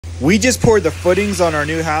We just poured the footings on our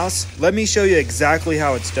new house. Let me show you exactly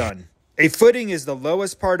how it's done. A footing is the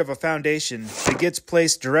lowest part of a foundation that gets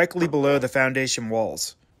placed directly below the foundation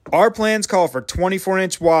walls. Our plans call for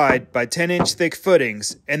 24-inch wide by 10-inch thick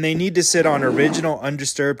footings, and they need to sit on original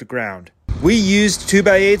undisturbed ground. We used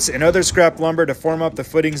 2x8s and other scrap lumber to form up the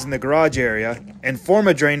footings in the garage area and form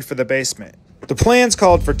a drain for the basement. The plans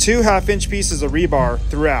called for 2 half-inch pieces of rebar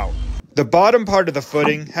throughout. The bottom part of the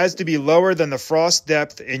footing has to be lower than the frost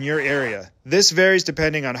depth in your area. This varies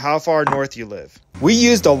depending on how far north you live. We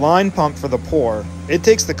used a line pump for the pour. It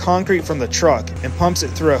takes the concrete from the truck and pumps it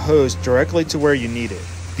through a hose directly to where you need it.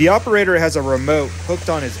 The operator has a remote hooked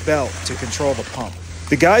on his belt to control the pump.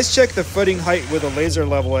 The guys check the footing height with a laser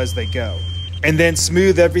level as they go, and then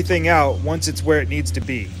smooth everything out once it's where it needs to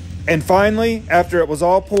be. And finally, after it was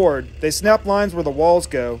all poured, they snapped lines where the walls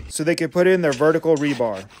go so they could put in their vertical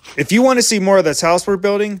rebar. If you want to see more of this house we're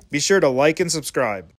building, be sure to like and subscribe.